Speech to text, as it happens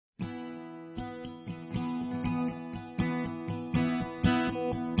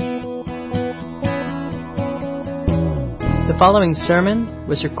following sermon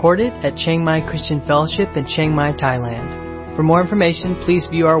was recorded at Chiang Mai Christian Fellowship in Chiang Mai, Thailand. For more information, please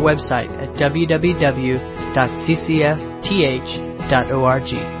view our website at www.ccfth.org.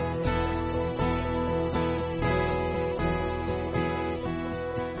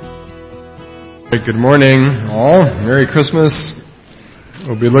 Good morning, all. Merry Christmas.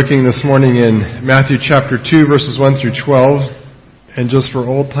 We'll be looking this morning in Matthew chapter 2, verses 1 through 12. And just for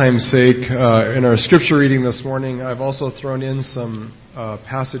old time's sake, in our scripture reading this morning, I've also thrown in some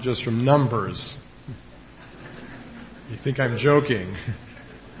passages from Numbers. You think I'm joking?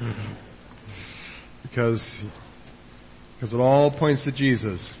 Because it all points to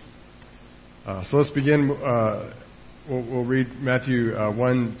Jesus. So let's begin. We'll read Matthew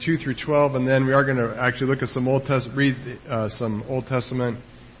 1, 2 through 12, and then we are going to actually look at some Old Testament,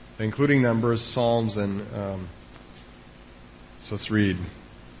 including Numbers, Psalms, and so let's read.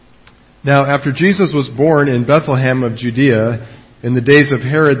 Now, after Jesus was born in Bethlehem of Judea, in the days of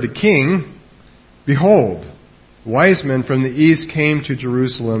Herod the king, behold, wise men from the east came to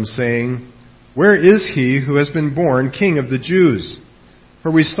Jerusalem, saying, "Where is he who has been born King of the Jews?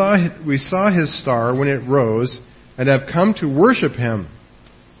 For we saw his star when it rose, and have come to worship him."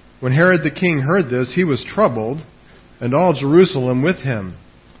 When Herod the king heard this, he was troubled, and all Jerusalem with him.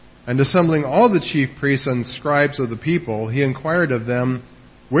 And assembling all the chief priests and scribes of the people, he inquired of them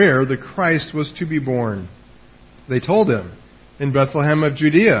where the Christ was to be born. They told him, "In Bethlehem of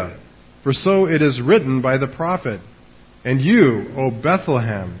Judea, for so it is written by the prophet, And you, O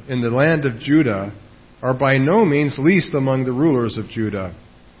Bethlehem, in the land of Judah, are by no means least among the rulers of Judah.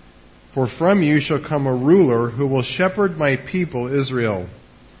 For from you shall come a ruler who will shepherd my people Israel."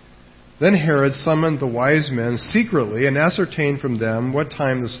 Then Herod summoned the wise men secretly and ascertained from them what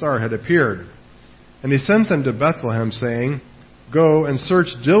time the star had appeared. And he sent them to Bethlehem, saying, "Go and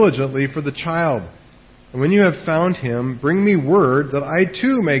search diligently for the child. And when you have found him, bring me word that I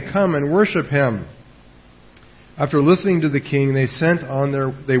too may come and worship him." After listening to the king, they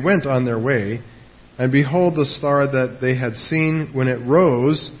went on their way, and behold, the star that they had seen when it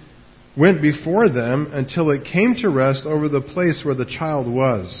rose went before them until it came to rest over the place where the child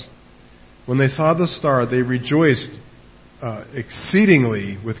was. When they saw the star, they rejoiced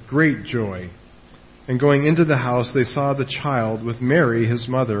exceedingly with great joy. And going into the house, they saw the child with Mary, his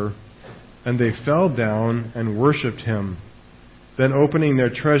mother, and they fell down and worshipped him. Then opening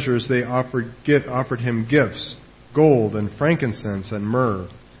their treasures, they offered him gifts, gold and frankincense and myrrh.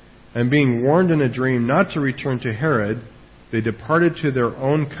 And being warned in a dream not to return to Herod, they departed to their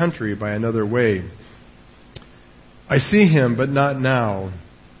own country by another way. "I see him, but not now.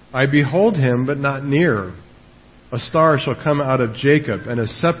 I behold him, but not near. A star shall come out of Jacob, and a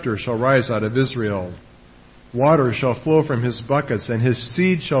scepter shall rise out of Israel. Water shall flow from his buckets, and his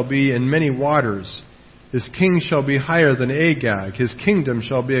seed shall be in many waters. His king shall be higher than Agag. His kingdom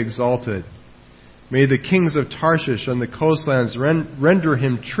shall be exalted. May the kings of Tarshish and the coastlands render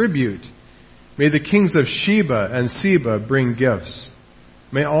him tribute. May the kings of Sheba and Seba bring gifts.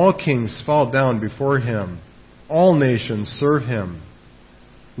 May all kings fall down before him. All nations serve him.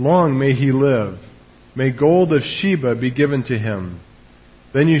 Long may he live. May gold of Sheba be given to him.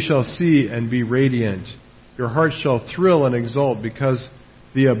 Then you shall see and be radiant. Your heart shall thrill and exult, because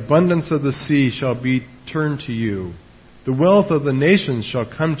the abundance of the sea shall be turned to you. The wealth of the nations shall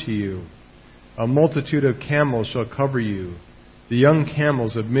come to you. A multitude of camels shall cover you, the young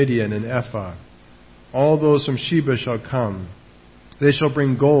camels of Midian and Ephah. All those from Sheba shall come. They shall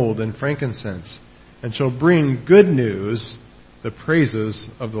bring gold and frankincense, and shall bring good news, the praises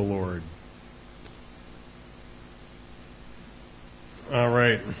of the Lord." All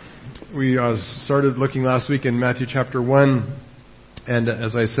right. We started looking last week in Matthew chapter 1. And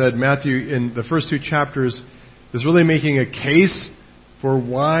as I said, Matthew in the first two chapters is really making a case for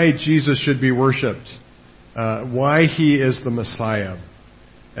why Jesus should be worshipped, why he is the Messiah.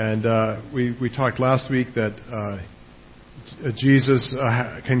 And we talked last week that Jesus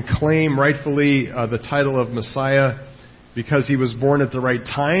can claim rightfully the title of Messiah because he was born at the right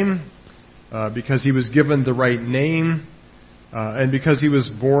time, because he was given the right name, and because he was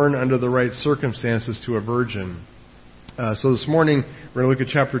born under the right circumstances to a virgin. So this morning we're going to look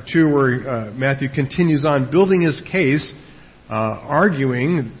at chapter 2, where Matthew continues on building his case,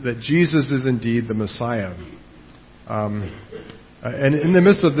 arguing that Jesus is indeed the Messiah. And in the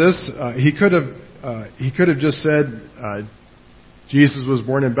midst of this, he could have just said Jesus was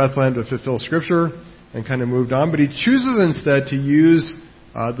born in Bethlehem to fulfill Scripture and kind of moved on, but he chooses instead to use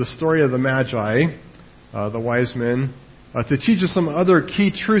the story of the Magi, the wise men, to teach us some other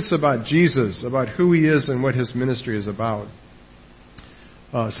key truths about Jesus, about who he is and what his ministry is about.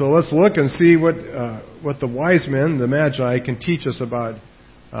 So let's look and see what the wise men, the Magi, can teach us about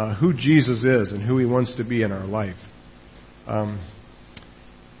who Jesus is and who He wants to be in our life. Kind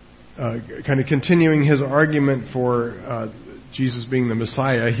of continuing his argument for Jesus being the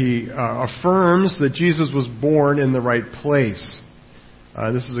Messiah, he affirms that Jesus was born in the right place.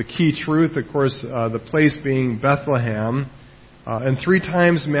 This is a key truth, of course, the place being Bethlehem. And 3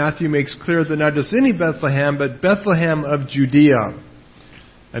 times Matthew makes clear that not just any Bethlehem, but Bethlehem of Judea.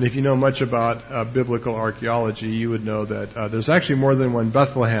 And if you know much about biblical archaeology, you would know that there's actually more than one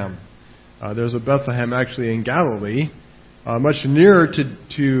Bethlehem. There's a Bethlehem actually in Galilee, much nearer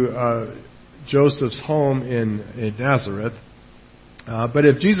to Joseph's home in Nazareth. But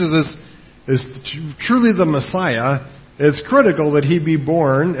if Jesus is truly the Messiah, it's critical that He be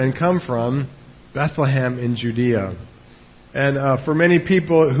born and come from Bethlehem in Judea. And for many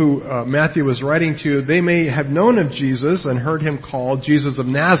people who Matthew was writing to, they may have known of Jesus and heard Him called Jesus of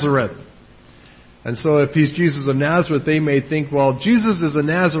Nazareth. And so if He's Jesus of Nazareth, they may think, well, Jesus is a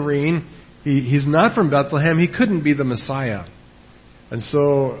Nazarene. He's not from Bethlehem. He couldn't be the Messiah. And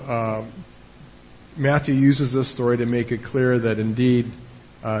so Matthew uses this story to make it clear that indeed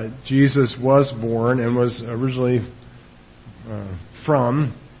Jesus was born and was originally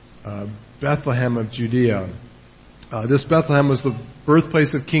from Bethlehem of Judea. This Bethlehem was the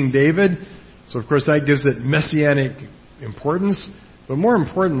birthplace of King David, so of course that gives it messianic importance. But more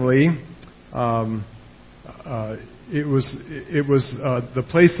importantly, it was the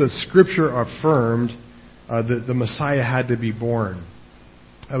place that Scripture affirmed that the Messiah had to be born.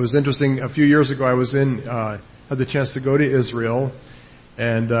 It was interesting. A few years ago, I was had the chance to go to Israel,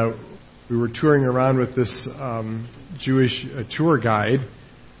 and we were touring around with this Jewish tour guide.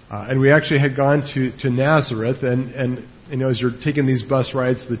 And we actually had gone to Nazareth, and you know, as you're taking these bus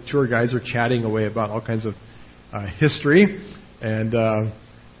rides, the tour guides are chatting away about all kinds of history, and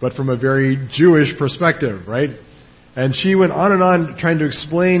but from a very Jewish perspective, right? And she went on and on trying to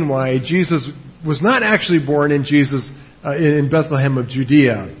explain why Jesus was not actually born in Bethlehem of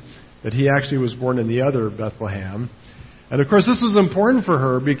Judea, that He actually was born in the other Bethlehem. And of course, this was important for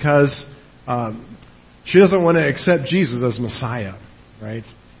her because she doesn't want to accept Jesus as Messiah, right?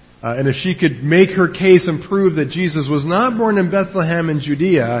 And if she could make her case and prove that Jesus was not born in Bethlehem in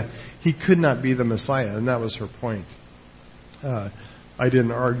Judea, He could not be the Messiah. And that was her point. I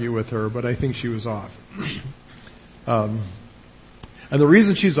didn't argue with her, but I think she was off. And the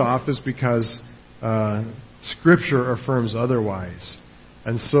reason she's off is because Scripture affirms otherwise.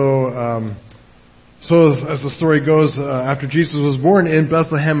 And so as the story goes, after Jesus was born in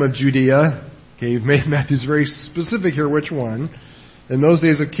Bethlehem of Judea, okay, Matthew's very specific here which one. In those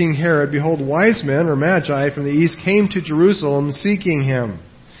days of King Herod, behold, wise men, or Magi, from the east came to Jerusalem seeking Him,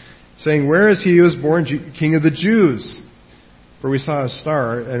 saying, where is He who is born King of the Jews? For we saw a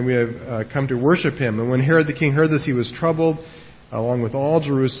star, and we have come to worship Him. And when Herod the king heard this, he was troubled, along with all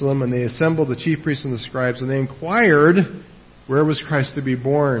Jerusalem, and they assembled the chief priests and the scribes, and they inquired, where was Christ to be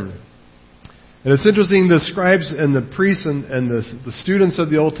born? And it's interesting, the scribes and the priests and the students of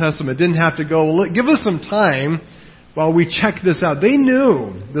the Old Testament didn't have to go, well, give us some time while we check this out. They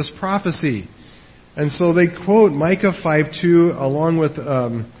knew this prophecy. And so they quote Micah 5:2 along with,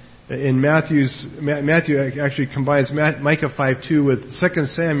 in Matthew actually combines Micah 5:2 with 2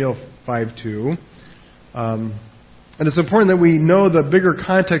 Samuel 5:2. And it's important that we know the bigger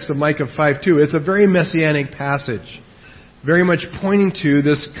context of Micah 5:2. It's a very messianic passage, very much pointing to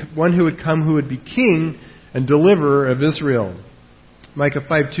this one who would come who would be king and deliverer of Israel. Micah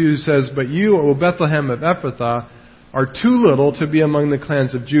 5:2 says, but you, O Bethlehem of Ephrathah, are too little to be among the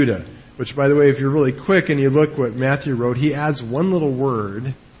clans of Judah. Which, by the way, if you're really quick and you look what Matthew wrote, he adds one little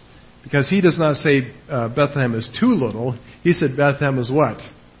word, because he does not say Bethlehem is too little. He said Bethlehem is what?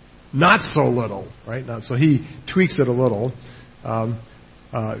 Not so little, right? So he tweaks it a little.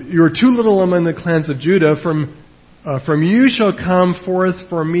 You are too little among the clans of Judah. From you shall come forth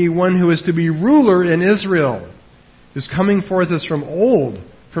for me one who is to be ruler in Israel. His coming forth is from old,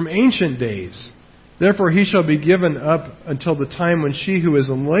 from ancient days. Therefore He shall be given up until the time when she who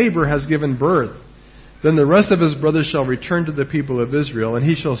is in labor has given birth. Then the rest of His brothers shall return to the people of Israel, and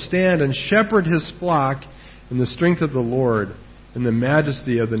He shall stand and shepherd His flock in the strength of the Lord, in the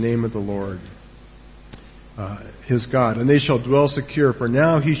majesty of the name of the Lord, His God. And they shall dwell secure, for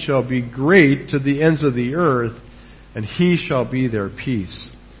now He shall be great to the ends of the earth, and He shall be their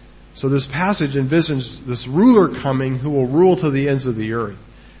peace. So this passage envisions this ruler coming who will rule to the ends of the earth,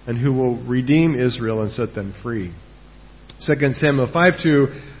 and who will redeem Israel and set them free. 2 Samuel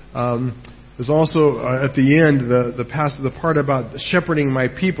 5:2 is also at the end the part about shepherding my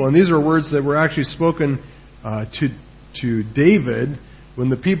people, and these are words that were actually spoken to David when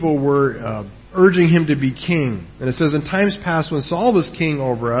the people were urging him to be king. And it says, in times past when Saul was king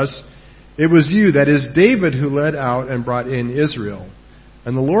over us, it was you, that is David, who led out and brought in Israel.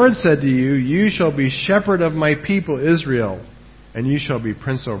 And the Lord said to you, you shall be shepherd of my people Israel, and you shall be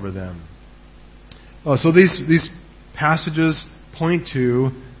prince over them. So these passages point to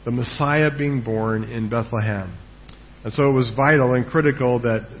the Messiah being born in Bethlehem. And so it was vital and critical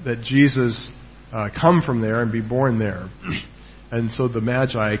that Jesus come from there and be born there. And so the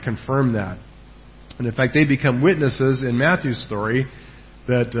Magi confirm that. And in fact, they become witnesses in Matthew's story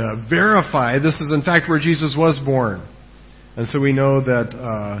that verify this is in fact where Jesus was born. And so we know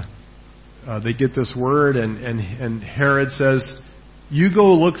that they get this word, and Herod says, you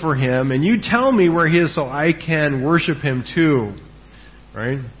go look for him, and you tell me where he is so I can worship him too.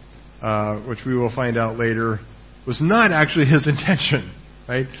 Right? Which we will find out later was not actually his intention.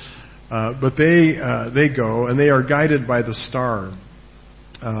 Right? But they go, and they are guided by the star.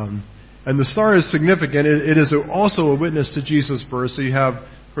 And the star is significant. It is also a witness to Jesus' birth. So you have,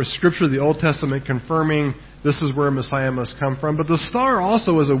 of course, Scripture, the Old Testament, confirming this is where Messiah must come from. But the star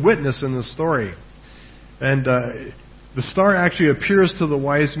also is a witness in the story. And the star actually appears to the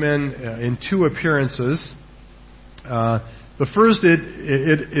wise men in two appearances. The first,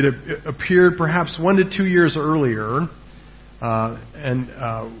 it appeared perhaps 1 to 2 years earlier.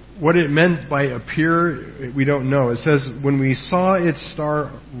 And what it meant by appear, we don't know. It says, when we saw its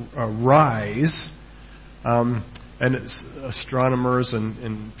star rise, and astronomers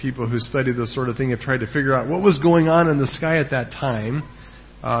and people who study this sort of thing have tried to figure out what was going on in the sky at that time.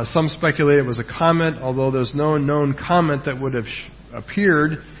 Some speculate it was a comet, although there's no known comet that would have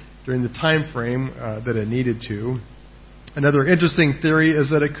appeared during the time frame that it needed to. Another interesting theory is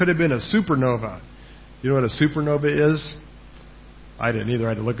that it could have been a supernova. You know what a supernova is? I didn't either. I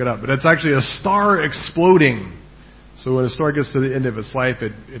had to look it up. But it's actually a star exploding. So when a star gets to the end of its life,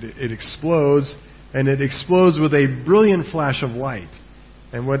 it explodes, and it explodes with a brilliant flash of light.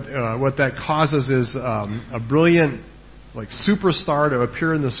 And what that causes is a brilliant, like, superstar to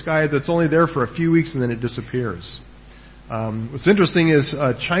appear in the sky that's only there for a few weeks and then it disappears. What's interesting is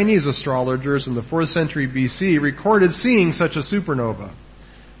Chinese astrologers in the 4th century BC recorded seeing such a supernova.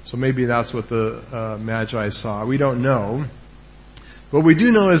 So maybe that's what the Magi saw. We don't know. What we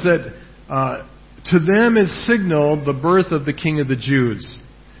do know is that to them it signaled the birth of the King of the Jews.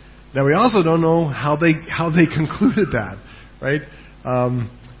 Now we also don't know how they concluded that, right? But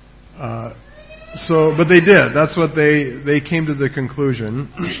they did. That's what they came to the conclusion,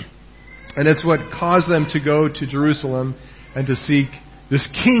 and it's what caused them to go to Jerusalem and to seek this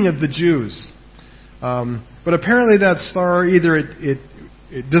King of the Jews. But apparently that star either it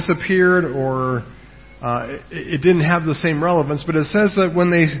disappeared or it didn't have the same relevance. But it says that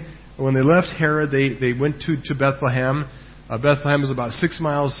when they left Herod, they went to Bethlehem. Bethlehem is about 6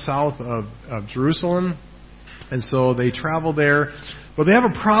 miles south of Jerusalem. And so they travel there. But they have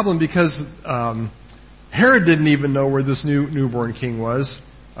a problem because Herod didn't even know where this newborn king was.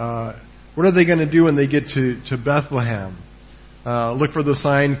 What are they going to do when they get to Bethlehem? Look for the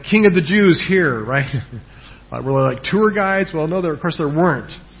sign, King of the Jews here, right? Were they like tour guides? Well, no, of course there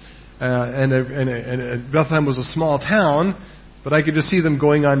weren't. And Bethlehem was a small town. But I could just see them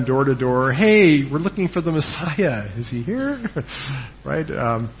going on door to door. Hey, we're looking for the Messiah. Is he here? Right?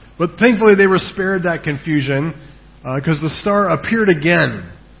 But thankfully they were spared that confusion because the star appeared again.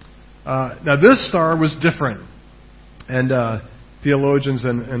 Now this star was different. And theologians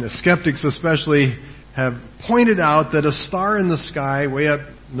and skeptics especially have pointed out that a star in the sky, way up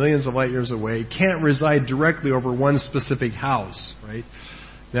millions of light years away, can't reside directly over one specific house. Right?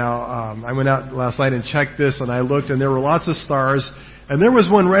 Now, I went out last night and checked this, and I looked, and there were lots of stars, and there was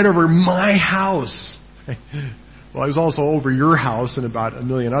one right over my house. Well, it was also over your house and about a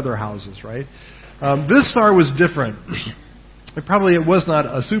million other houses, right? This star was different. It was not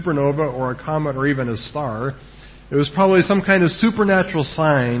a supernova or a comet or even a star. It was probably some kind of supernatural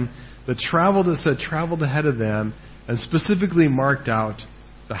sign that traveled ahead of them and specifically marked out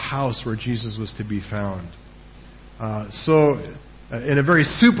the house where Jesus was to be found. In a very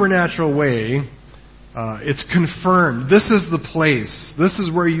supernatural way, it's confirmed. This is the place. This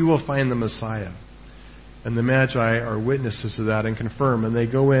is where you will find the Messiah. And the Magi are witnesses to that and confirm. And they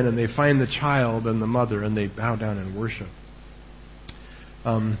go in and they find the child and the mother and they bow down and worship.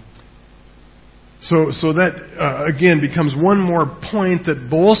 So that, again, becomes one more point that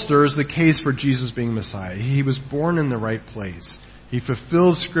bolsters the case for Jesus being Messiah. He was born in the right place. He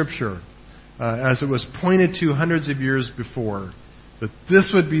fulfilled Scripture as it was pointed to hundreds of years before, that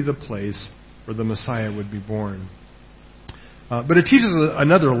this would be the place where the Messiah would be born. But it teaches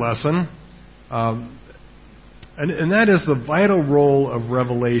another lesson. And that is the vital role of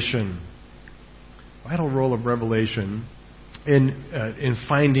revelation. Vital role of revelation in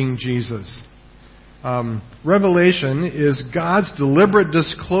finding Jesus. Revelation is God's deliberate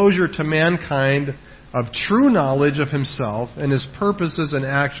disclosure to mankind of true knowledge of Himself and His purposes and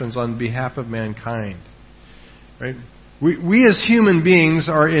actions on behalf of mankind. Right? We as human beings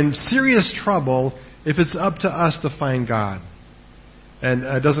are in serious trouble if it's up to us to find God. And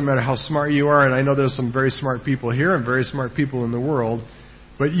it doesn't matter how smart you are, and I know there's some very smart people here and very smart people in the world,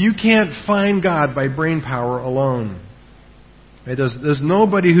 but you can't find God by brain power alone. Right? There's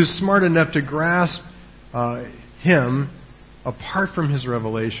nobody who's smart enough to grasp Him apart from His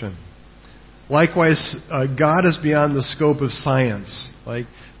revelation. Likewise, God is beyond the scope of science. Like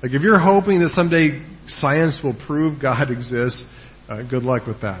if you're hoping that someday science will prove God exists, good luck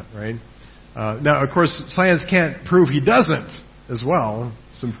with that, right? Now, of course, science can't prove He doesn't as well.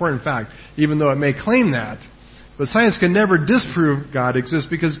 It's an important fact, even though it may claim that. But science can never disprove God exists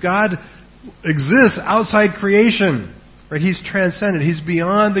because God exists outside creation. Right? He's transcendent. He's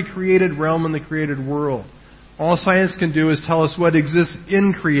beyond the created realm and the created world. All science can do is tell us what exists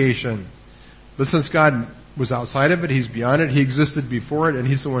in creation. But since God was outside of it, He's beyond it, He existed before it, and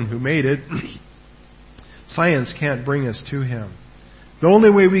He's the one who made it, science can't bring us to Him. The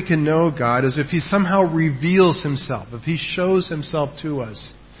only way we can know God is if He somehow reveals Himself, if He shows Himself to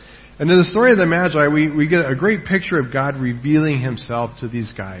us. And in the story of the Magi, we get a great picture of God revealing Himself to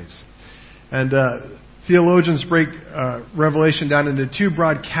these guys. And theologians break revelation down into two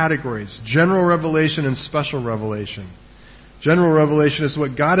broad categories: general revelation and special revelation. General revelation is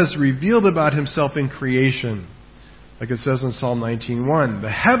what God has revealed about Himself in creation. Like it says in Psalm 19:1, "The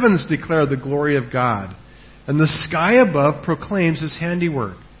heavens declare the glory of God, and the sky above proclaims His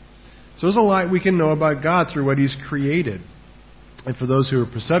handiwork." So there's a lot we can know about God through what He's created. And for those who are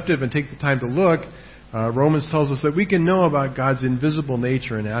perceptive and take the time to look, Romans tells us that we can know about God's invisible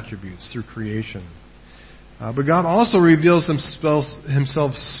nature and attributes through creation. But God also reveals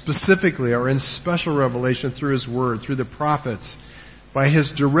Himself specifically or in special revelation through His Word, through the prophets, by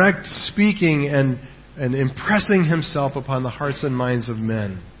His direct speaking and impressing Himself upon the hearts and minds of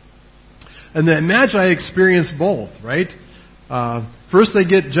men. And the Magi experience both, right? First they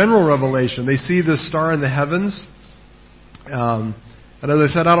get general revelation. They see the star in the heavens. And as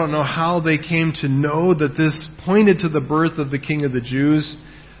I said, I don't know how they came to know that this pointed to the birth of the King of the Jews.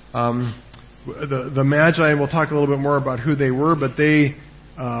 The Magi, and we'll talk a little bit more about who they were, but they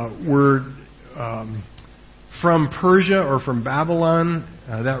were from Persia or from Babylon,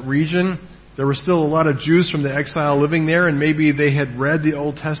 that region. There were still a lot of Jews from the exile living there, and maybe they had read the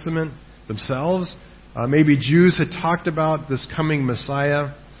Old Testament themselves. Maybe Jews had talked about this coming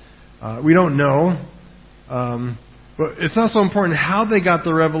Messiah. We don't know. But it's not so important how they got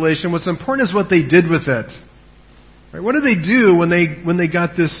the revelation. What's important is what they did with it. Right? What did they do when they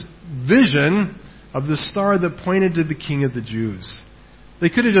got this vision of the star that pointed to the King of the Jews? They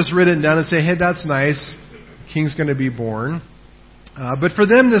could have just written it down and say, "Hey, that's nice. The King's going to be born." But for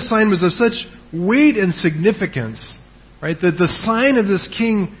them, this sign was of such weight and significance, right? That the sign of this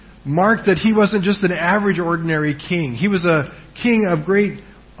king marked that he wasn't just an average, ordinary king. He was a king of great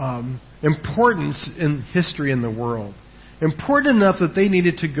importance in history in the world. Important enough that they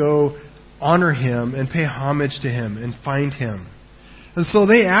needed to go honor him and pay homage to him and find him. And so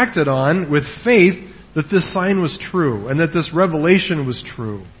they acted on, with faith, that this sign was true and that this revelation was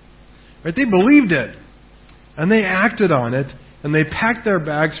true. Right? They believed it. And they acted on it. And they packed their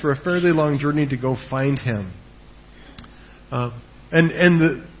bags for a fairly long journey to go find him.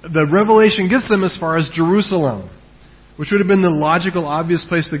 And the revelation gets them as far as Jerusalem, which would have been the logical, obvious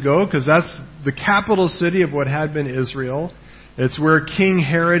place to go, because that's the capital city of what had been Israel. It's where King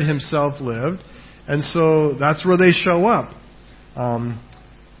Herod himself lived. And so that's where they show up.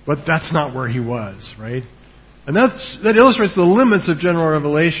 But that's not where he was, right? And that illustrates the limits of general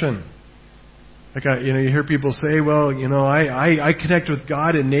revelation. Like, you hear people say, well, I connect with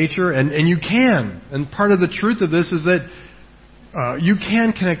God in nature, and you can. And part of the truth of this is that you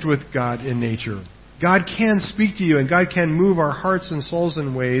can connect with God in nature. God can speak to you, and God can move our hearts and souls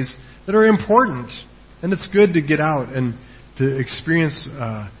in ways that are important. And it's good to get out and to experience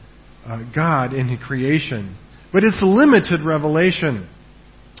God in creation. But it's limited revelation.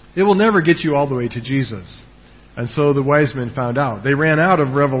 It will never get you all the way to Jesus. And so the wise men found out. They ran out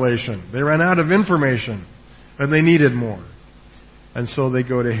of revelation. They ran out of information. And they needed more. And so they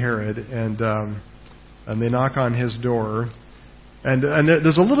go to Herod and they knock on his door. And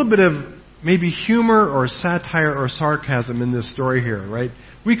there's a little bit of maybe humor or satire or sarcasm in this story here, right?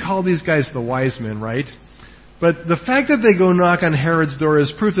 We call these guys the wise men, right? But the fact that they go knock on Herod's door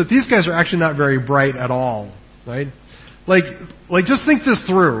is proof that these guys are actually not very bright at all. right? Like just think this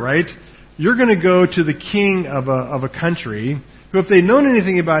through, right? You're going to go to the king of a country who, if they'd known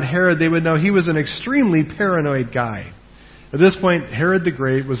anything about Herod, they would know he was an extremely paranoid guy. At this point, Herod the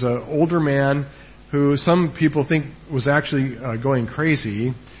Great was an older man who some people think was actually going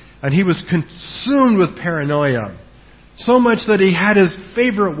crazy, and he was consumed with paranoia, so much that he had his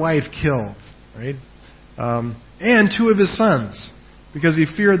favorite wife killed, right? And two of his sons, because he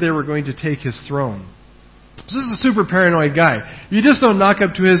feared they were going to take his throne. So this is a super paranoid guy. You just don't knock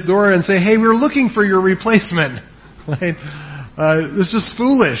up to his door and say, "Hey, we're looking for your replacement." Right? It's just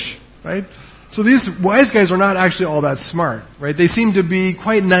foolish, right? So these wise guys are not actually all that smart, right? They seem to be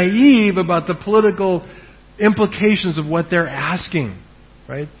quite naive about the political implications of what they're asking,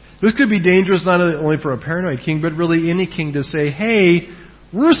 right? This could be dangerous not only for a paranoid king, but really any king to say, "Hey,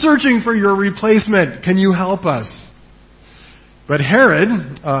 we're searching for your replacement. Can you help us?" But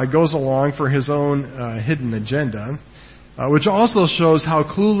Herod goes along for his own hidden agenda, which also shows how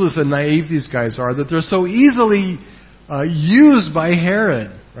clueless and naive these guys are, that they're so easily used by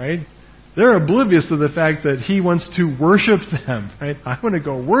Herod, right? They're oblivious to the fact that he wants to worship them, right? I want to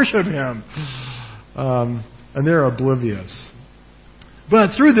go worship him. And they're oblivious.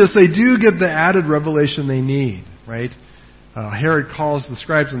 But through this, they do get the added revelation they need, right? Herod calls the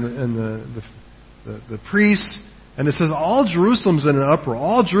scribes and the priests, and it says all Jerusalem's in an uproar.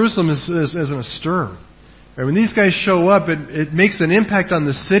 All Jerusalem is in a stir. Right? When these guys show up, it makes an impact on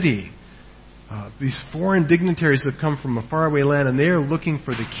the city. These foreign dignitaries have come from a faraway land, and they are looking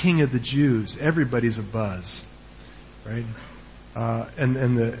for the King of the Jews. Everybody's abuzz, right?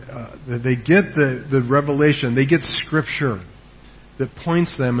 They get the revelation. They get Scripture that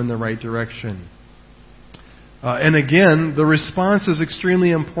points them in the right direction. And again, the response is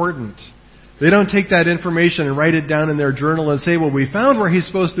extremely important. They don't take that information and write it down in their journal and say, "Well, we found where he's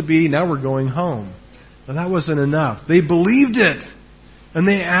supposed to be, now we're going home." Now, that wasn't enough. They believed it, and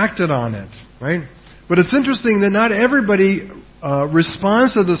they acted on it, right? But it's interesting that not everybody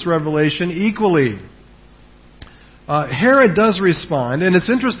responds to this revelation equally. Herod does respond, and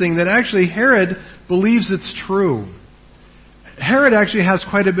it's interesting that actually Herod believes it's true. Herod actually has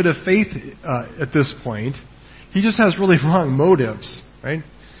quite a bit of faith at this point. He just has really wrong motives, right?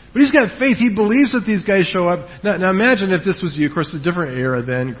 But he's got faith. He believes that these guys show up. Now imagine if this was you. Of course, it's a different era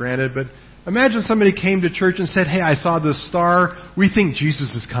then, granted. But imagine somebody came to church and said, "Hey, I saw this star. We think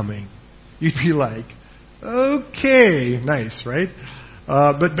Jesus is coming." You'd be like, "Okay, nice, right?"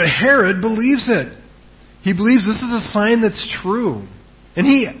 But Herod believes it. He believes this is a sign that's true. And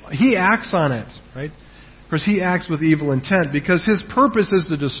he acts on it, right? Of course, he acts with evil intent because his purpose is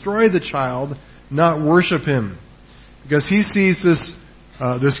to destroy the child, not worship him. Because he sees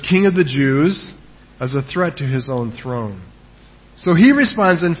this King of the Jews as a threat to his own throne. So he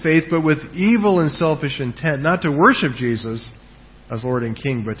responds in faith, but with evil and selfish intent, not to worship Jesus as Lord and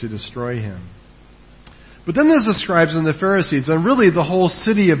King, but to destroy him. But then there's the scribes and the Pharisees, and really the whole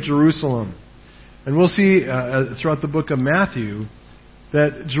city of Jerusalem. And we'll see throughout the book of Matthew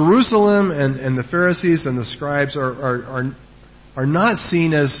that Jerusalem and the Pharisees and the scribes are not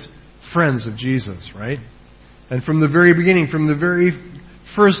seen as friends of Jesus, right? And from the very beginning, from the very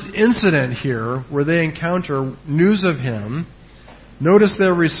first incident here where they encounter news of him, notice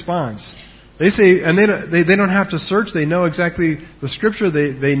their response. They say, and they don't have to search. They know exactly the Scripture.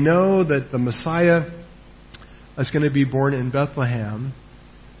 They know that the Messiah is going to be born in Bethlehem,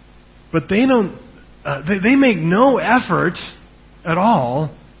 but they don't. They make no effort at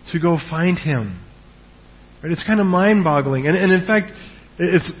all to go find him. Right? It's kind of mind-boggling, and in fact,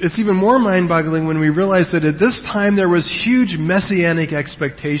 it's even more mind-boggling when we realize that at this time there was huge messianic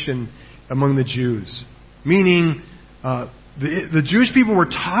expectation among the Jews, meaning the Jewish people were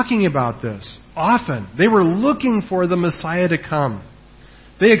talking about this often. They were looking for the Messiah to come.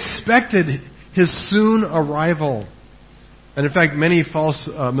 They expected his soon arrival. And in fact, many false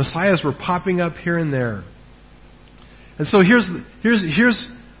messiahs were popping up here and there. And so here's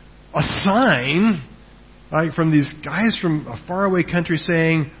a sign, right, from these guys from a faraway country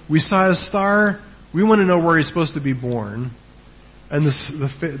saying, "We saw a star. We want to know where he's supposed to be born." And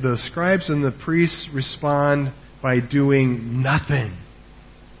the scribes and the priests respond by doing nothing.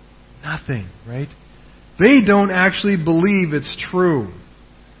 Nothing, right? They don't actually believe it's true.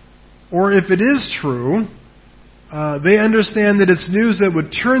 Or if it is true, they understand that it's news that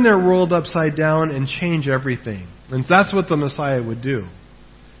would turn their world upside down and change everything. And that's what the Messiah would do,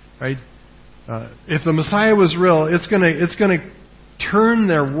 right? If the Messiah was real, it's going to turn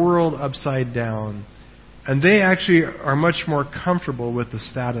their world upside down. And they actually are much more comfortable with the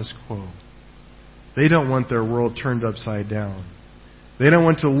status quo. They don't want their world turned upside down. They don't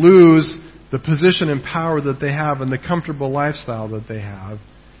want to lose the position and power that they have and the comfortable lifestyle that they have.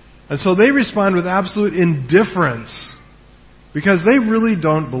 And so they respond with absolute indifference because they really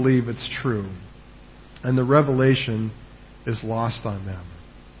don't believe it's true. And the revelation is lost on them.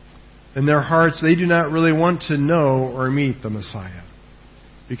 In their hearts, they do not really want to know or meet the Messiah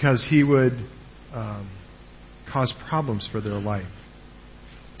because he would cause problems for their life.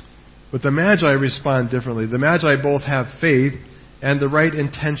 But the Magi respond differently. The Magi both have faith and the right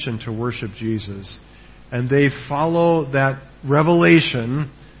intention to worship Jesus. And they follow that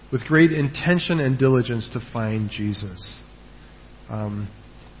revelation with great intention and diligence to find Jesus. And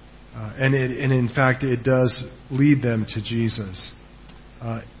in fact, it does lead them to Jesus.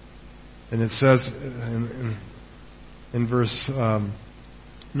 And it says in verse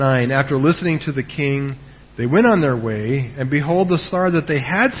 9, after listening to the king, they went on their way, and behold, the star that they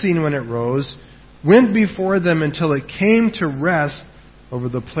had seen when it rose went before them until it came to rest over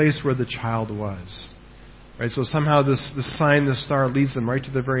the place where the child was. Right, so somehow this sign, the star, leads them right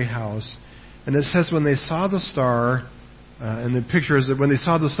to the very house. And it says when they saw the star, and the picture is that when they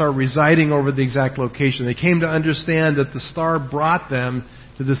saw the star residing over the exact location, they came to understand that the star brought them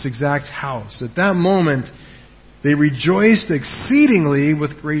to this exact house. At that moment, they rejoiced exceedingly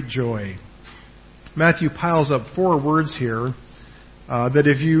with great joy. Matthew piles up 4 words here that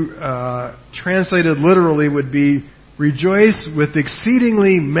if you translated literally would be rejoice with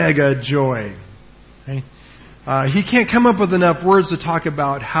exceedingly mega joy. Okay? He can't come up with enough words to talk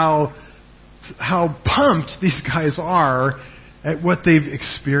about how pumped these guys are at what they've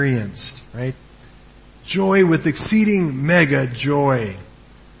experienced. Right? Joy with exceeding mega joy.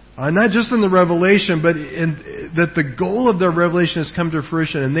 Not just in the revelation, but in that the goal of their revelation has come to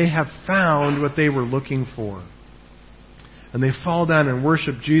fruition and they have found what they were looking for. And they fall down and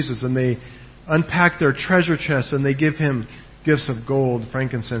worship Jesus and they unpack their treasure chests and they give him gifts of gold,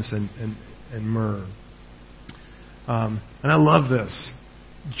 frankincense, and myrrh. And I love this.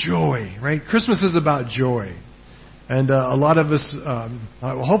 Joy, right? Christmas is about joy. And a lot of us,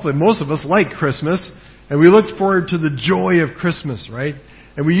 hopefully most of us like Christmas, and we look forward to the joy of Christmas, right?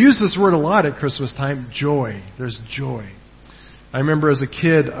 And we use this word a lot at Christmas time, joy. There's joy. I remember as a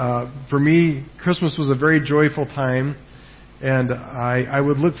kid, for me, Christmas was a very joyful time, and I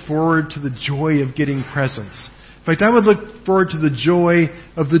would look forward to the joy of getting presents. In fact, I would look forward to the joy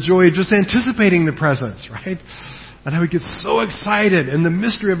of just anticipating the presents, right? And I would get so excited, and the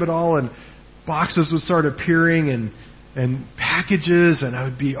mystery of it all, and boxes would start appearing, and packages, and I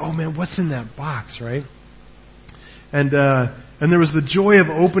would be, oh man, what's in that box, right? And there was the joy of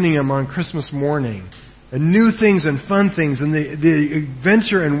opening them on Christmas morning, and new things and fun things, and the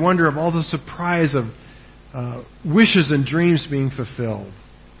adventure and wonder of all the surprise of wishes and dreams being fulfilled,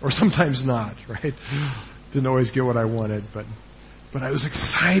 or sometimes not, right? Didn't always get what I wanted, but it was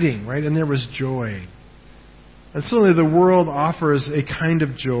exciting, right? And there was joy. And certainly the world offers a kind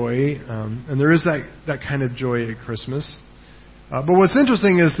of joy, and there is that kind of joy at Christmas. But what's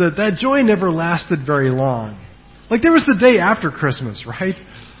interesting is that joy never lasted very long. Like there was the day after Christmas, right?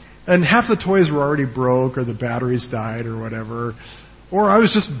 And half the toys were already broke or the batteries died or whatever. Or I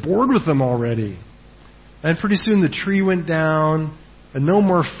was just bored with them already. And pretty soon the tree went down and no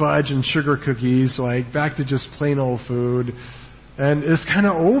more fudge and sugar cookies, like back to just plain old food. And it's kind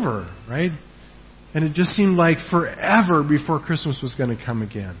of over, right? And it just seemed like forever before Christmas was going to come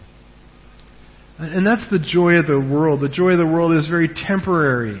again. And that's the joy of the world. The joy of the world is very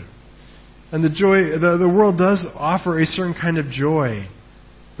temporary. And the world does offer a certain kind of joy,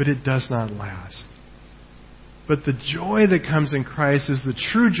 but it does not last. But the joy that comes in Christ is the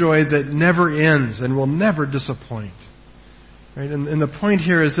true joy that never ends and will never disappoint. Right? And the point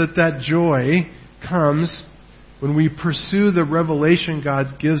here is that joy comes when we pursue the revelation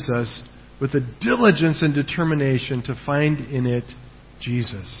God gives us with a diligence and determination to find in it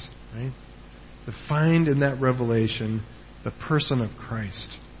Jesus. Right? To find in that revelation the person of Christ.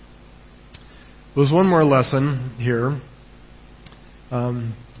 There's one more lesson here.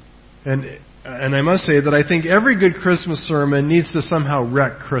 And I must say that I think every good Christmas sermon needs to somehow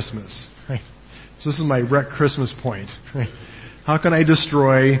wreck Christmas. Right? So this is my wreck Christmas point. Right? How can I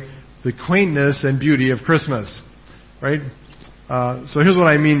destroy the quaintness and beauty of Christmas? Right? So here's what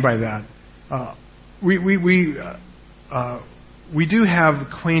I mean by that. We do have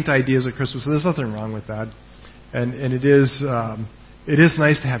quaint ideas at Christmas, and there's nothing wrong with that. And it is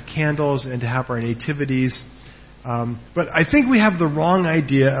nice to have candles and to have our nativities. But I think we have the wrong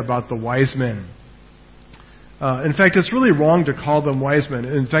idea about the wise men. In fact, it's really wrong to call them wise men.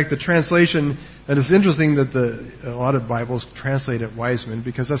 In fact, the translation, and it's interesting that a lot of Bibles translate it wise men,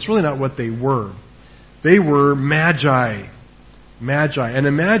 because that's really not what they were. They were magi. Magi. And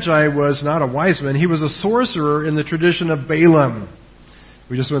a Magi was not a wise man. He was a sorcerer in the tradition of Balaam.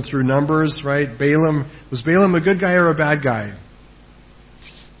 We just went through Numbers, right? Was Balaam a good guy or a bad guy?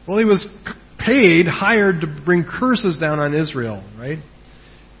 Well, he was hired to bring curses down on Israel, right?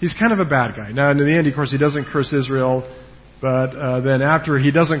 He's kind of a bad guy. Now, in the end, of course, he doesn't curse Israel, but then after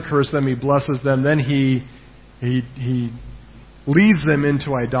he doesn't curse them, he blesses them. Then he leads them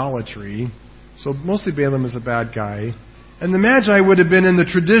into idolatry. So mostly Balaam is a bad guy. And the Magi would have been in the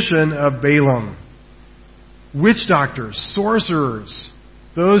tradition of Balaam. Witch doctors, sorcerers,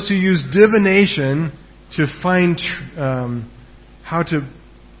 those who use divination to find how to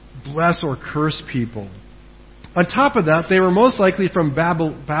bless or curse people. On top of that, they were most likely from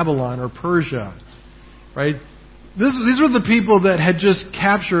Babylon or Persia, right? These were the people that had just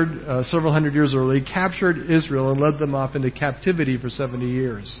captured, several hundred years early, captured Israel and led them off into captivity for 70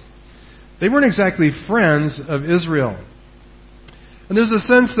 years. They weren't exactly friends of Israel. And there's a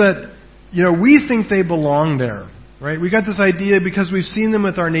sense that, we think they belong there, right? We got this idea because we've seen them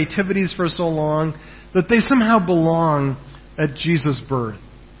with our nativities for so long that they somehow belong at Jesus' birth.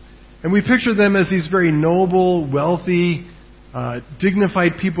 And we picture them as these very noble, wealthy,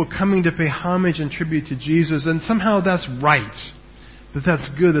 dignified people coming to pay homage and tribute to Jesus. And somehow that's right. That's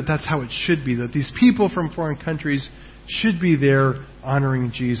good, that's how it should be. That these people from foreign countries should be there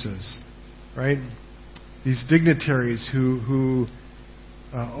honoring Jesus. Right? These dignitaries who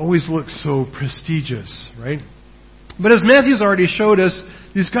always look so prestigious. Right? But as Matthew's already showed us,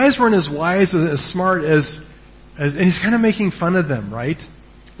 these guys weren't as wise, as smart as and he's kind of making fun of them, right?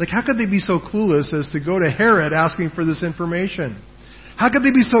 Like, how could they be so clueless as to go to Herod asking for this information? How could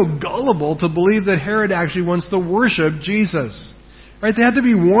they be so gullible to believe that Herod actually wants to worship Jesus? Right? They had to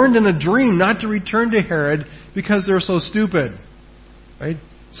be warned in a dream not to return to Herod because they're so stupid. Right?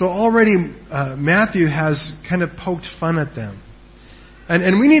 So already Matthew has kind of poked fun at them.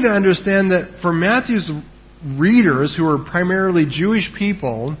 And we need to understand that for Matthew's readers, who are primarily Jewish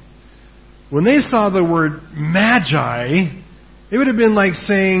people, when they saw the word Magi, it would have been like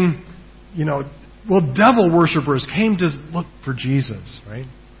saying, devil worshippers came to look for Jesus, right?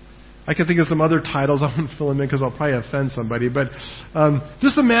 I can think of some other titles. I won't fill them in because I'll probably offend somebody. But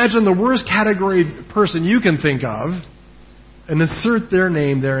just imagine the worst category person you can think of and insert their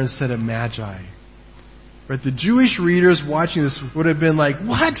name there instead of Magi. Right? The Jewish readers watching this would have been like,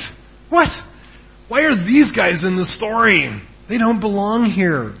 what? What? Why are these guys in the story? They don't belong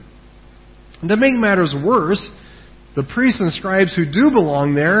here. And to make matters worse, the priests and scribes who do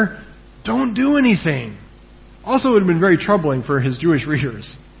belong there don't do anything. Also, it would have been very troubling for his Jewish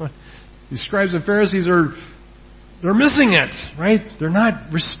readers. These scribes and Pharisees they're missing it, right? They're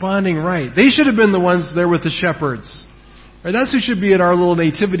not responding right. They should have been the ones there with the shepherds. Right? That's who should be at our little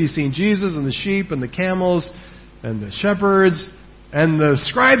nativity scene. Jesus and the sheep and the camels and the shepherds and the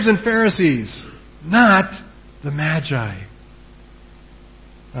scribes and Pharisees, not the Magi.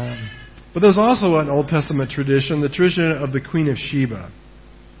 But there's also an Old Testament tradition, the tradition of the Queen of Sheba.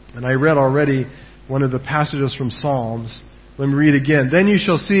 And I read already one of the passages from Psalms. Let me read again. Then you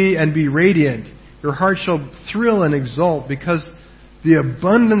shall see and be radiant. Your heart shall thrill and exult, because the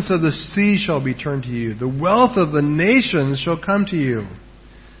abundance of the sea shall be turned to you. The wealth of the nations shall come to you.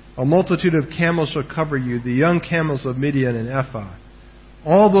 A multitude of camels shall cover you, the young camels of Midian and Ephah.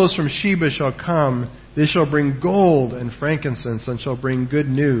 All those from Sheba shall come. They shall bring gold and frankincense, and shall bring good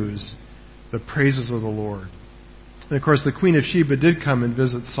news, the praises of the Lord. And of course, the Queen of Sheba did come and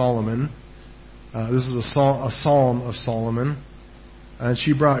visit Solomon. This is a psalm of Solomon. And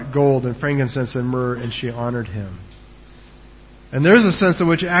she brought gold and frankincense and myrrh, and she honored him. And there's a sense in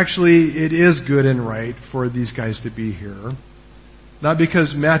which actually it is good and right for these guys to be here. Not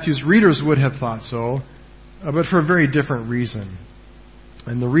because Matthew's readers would have thought so, but for a very different reason.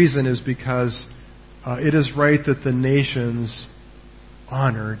 And the reason is because it is right that the nations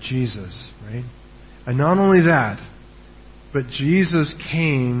honor Jesus, right? And not only that, but Jesus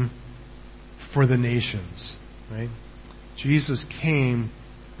came for the nations, right? Jesus came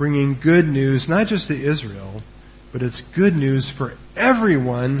bringing good news, not just to Israel, but it's good news for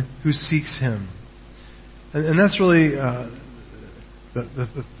everyone who seeks Him. And that's really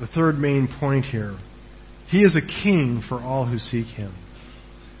the third main point here. He is a king for all who seek Him.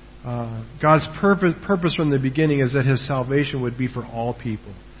 God's purpose from the beginning is that His salvation would be for all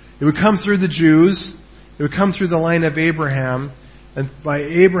people. It would come through the Jews. It would come through the line of Abraham. And by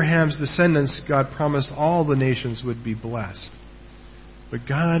Abraham's descendants, God promised all the nations would be blessed. But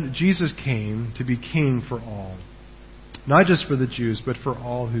Jesus came to be king for all. Not just for the Jews, but for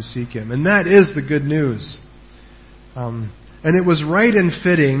all who seek Him. And that is the good news. And it was right and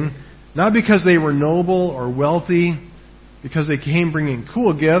fitting, not because they were noble or wealthy, because they came bringing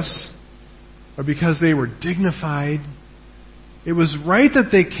cool gifts or because they were dignified. It was right that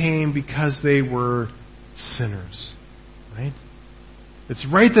they came because they were sinners. Right? It's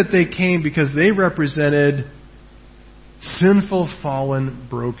right that they came because they represented sinful, fallen,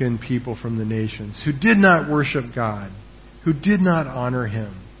 broken people from the nations who did not worship God, who did not honor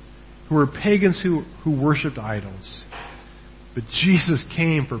Him, who were pagans who worshipped idols. But Jesus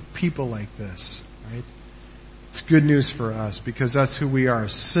came for people like this, right? It's good news for us because that's who we are,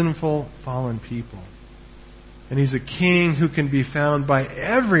 sinful, fallen people. And He's a King who can be found by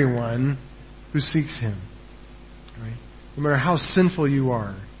everyone who seeks Him, right? No matter how sinful you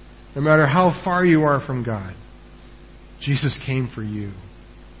are, no matter how far you are from God, Jesus came for you.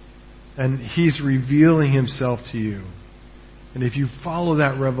 And He's revealing Himself to you. And if you follow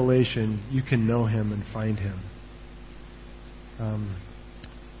that revelation, you can know Him and find Him.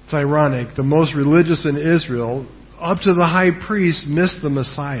 It's ironic. The most religious in Israel, up to the high priest, missed the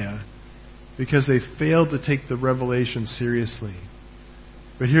Messiah because they failed to take the revelation seriously.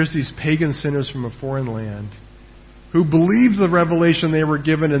 But here's these pagan sinners from a foreign land who believed the revelation they were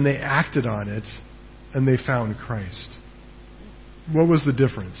given and they acted on it and they found Christ. What was the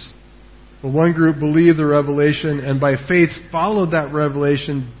difference? Well, one group believed the revelation and by faith followed that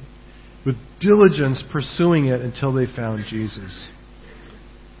revelation with diligence, pursuing it until they found Jesus.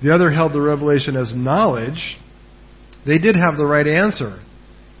 The other held the revelation as knowledge. They did have the right answer,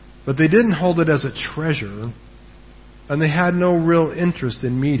 but they didn't hold it as a treasure, and they had no real interest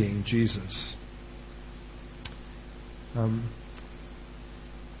in meeting Jesus.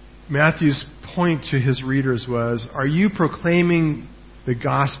 Matthew's point to his readers was, are you proclaiming the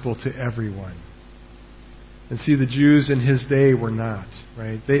gospel to everyone? And see, the Jews in his day were not,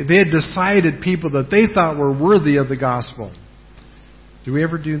 right? They had decided people that they thought were worthy of the gospel. Do we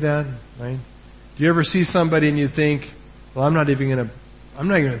ever do that, right? Do you ever see somebody and you think, well, I'm not going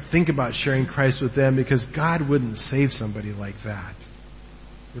to think about sharing Christ with them because God wouldn't save somebody like that.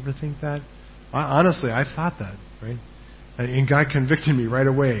 You ever think that? Honestly, I've thought that, right? And God convicted me right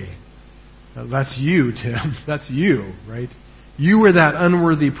away. That's you, Tim. That's you, right? You were that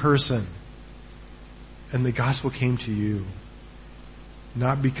unworthy person. And the gospel came to you.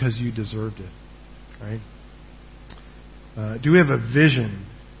 Not because you deserved it, right? Do we have a vision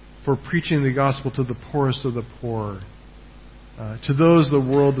for preaching the gospel to the poorest of the poor? To those the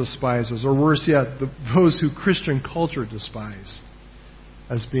world despises, or worse yet, those who Christian culture despise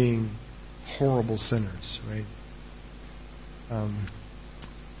as being horrible sinners, right? And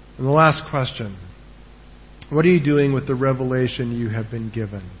the last question, what are you doing with the revelation you have been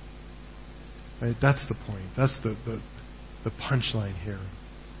given? Right? That's the point. That's the punchline here.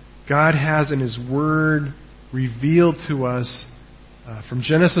 God has in His Word revealed to us from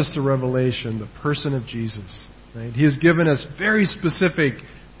Genesis to Revelation the person of Jesus. Right? He has given us very specific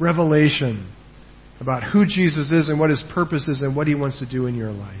revelation about who Jesus is and what His purpose is and what He wants to do in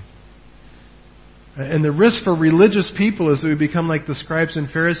your life. And the risk for religious people is that we become like the scribes and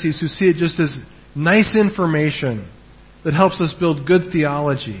Pharisees who see it just as nice information that helps us build good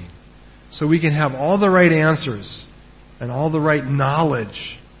theology so we can have all the right answers and all the right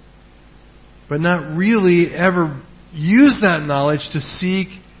knowledge, but not really ever use that knowledge to seek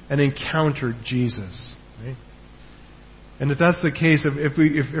and encounter Jesus. Right? And if that's the case,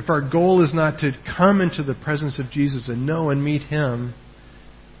 if our goal is not to come into the presence of Jesus and know and meet Him,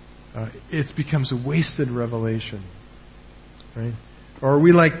 it becomes a wasted revelation, right? Or are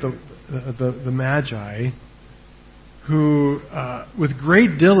we like the Magi, who, with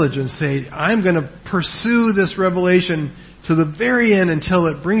great diligence, say, "I'm going to pursue this revelation to the very end until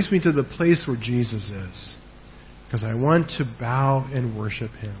it brings me to the place where Jesus is, because I want to bow and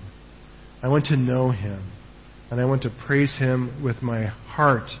worship Him. I want to know Him, and I want to praise Him with my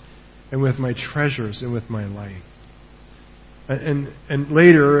heart, and with my treasures, and with my life." And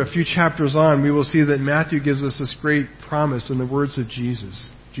later, a few chapters on, we will see that Matthew gives us this great promise in the words of Jesus.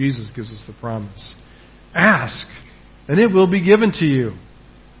 Jesus gives us the promise. Ask, and it will be given to you.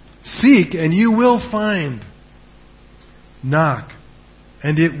 Seek, and you will find. Knock,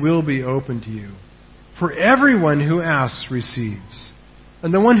 and it will be opened to you. For everyone who asks receives,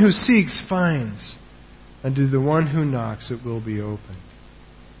 and the one who seeks finds, and to the one who knocks it will be opened.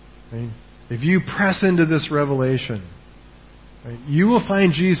 Right? If you press into this revelation, right, you will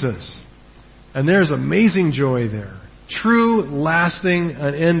find Jesus. And there's amazing joy there. True, lasting,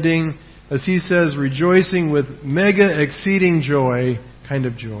 unending, as He says, rejoicing with mega exceeding joy kind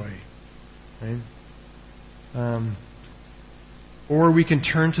of joy. Right? Or we can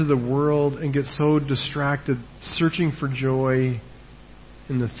turn to the world and get so distracted searching for joy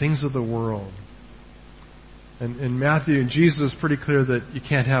in the things of the world. And in Matthew and Jesus, it's pretty clear that you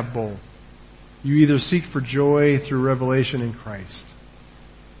can't have both. You either seek for joy through revelation in Christ,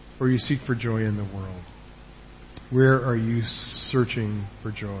 or you seek for joy in the world. Where are you searching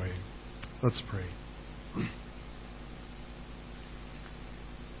for joy? Let's pray.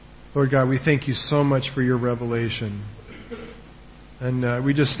 Lord God, we thank you so much for your revelation. And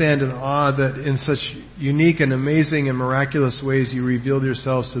we just stand in awe that in such unique and amazing and miraculous ways you revealed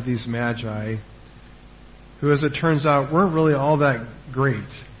yourselves to these Magi, who, as it turns out, weren't really all that great.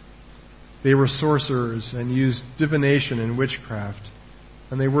 They were sorcerers and used divination and witchcraft,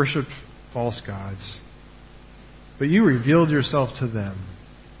 and they worshipped false gods. But you revealed yourself to them,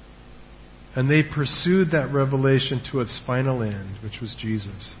 and they pursued that revelation to its final end, which was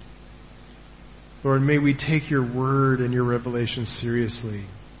Jesus. Lord, may we take your word and your revelation seriously,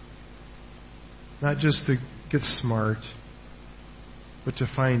 not just to get smart, but to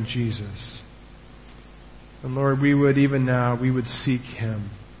find Jesus. And Lord, we would even now, we would seek him.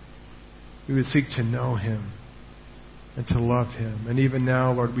 We would seek to know him and to love him. And even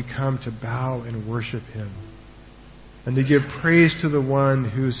now, Lord, we come to bow and worship him and to give praise to the one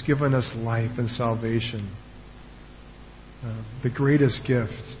who's given us life and salvation, the greatest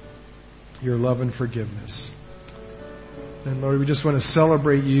gift, your love and forgiveness. And Lord, we just want to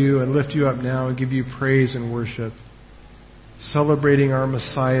celebrate you and lift you up now and give you praise and worship, celebrating our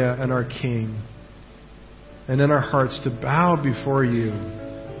Messiah and our King, and in our hearts to bow before you,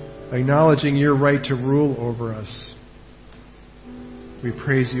 acknowledging your right to rule over us. We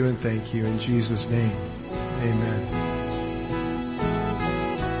praise you and thank you in Jesus' name. Amen.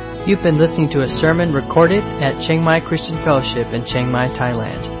 You've been listening to a sermon recorded at Chiang Mai Christian Fellowship in Chiang Mai,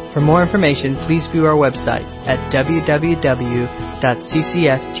 Thailand. For more information, please view our website at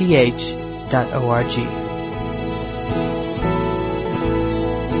www.ccfth.org.